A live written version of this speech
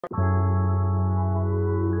Hey,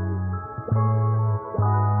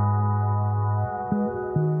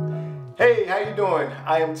 how you doing?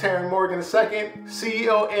 I am Tarrin Morgan II,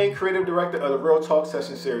 CEO and Creative Director of the Real Talk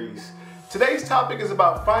Session Series. Today's topic is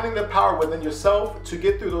about finding the power within yourself to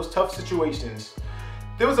get through those tough situations.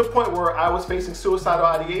 There was a point where I was facing suicidal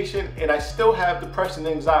ideation and I still have depression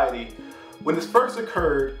and anxiety. When this first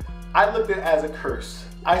occurred, I looked at it as a curse.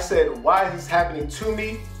 I said, why is this happening to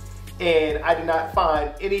me? And I did not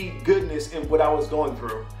find any goodness in what I was going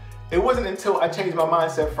through. It wasn't until I changed my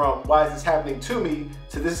mindset from why is this happening to me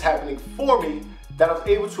to this is happening for me that I was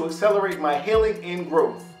able to accelerate my healing and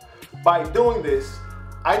growth. By doing this,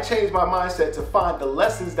 I changed my mindset to find the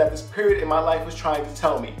lessons that this period in my life was trying to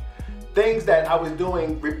tell me. Things that I was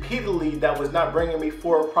doing repeatedly that was not bringing me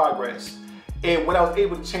forward progress. And when I was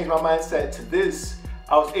able to change my mindset to this,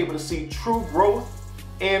 I was able to see true growth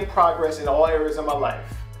and progress in all areas of my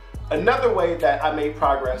life. Another way that I made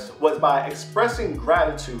progress was by expressing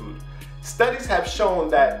gratitude. Studies have shown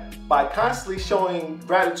that by constantly showing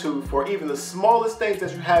gratitude for even the smallest things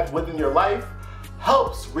that you have within your life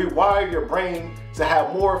helps rewire your brain to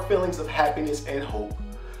have more feelings of happiness and hope.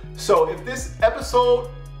 So if this episode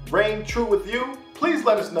rang true with you, please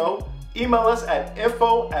let us know. Email us at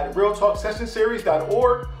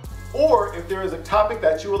info@realtalksessionseries.org, or if there is a topic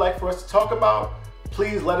that you would like for us to talk about,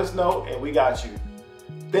 please let us know and we got you.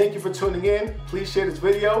 Thank you for tuning in. Please share this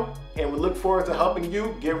video and we look forward to helping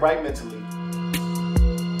you get right mentally.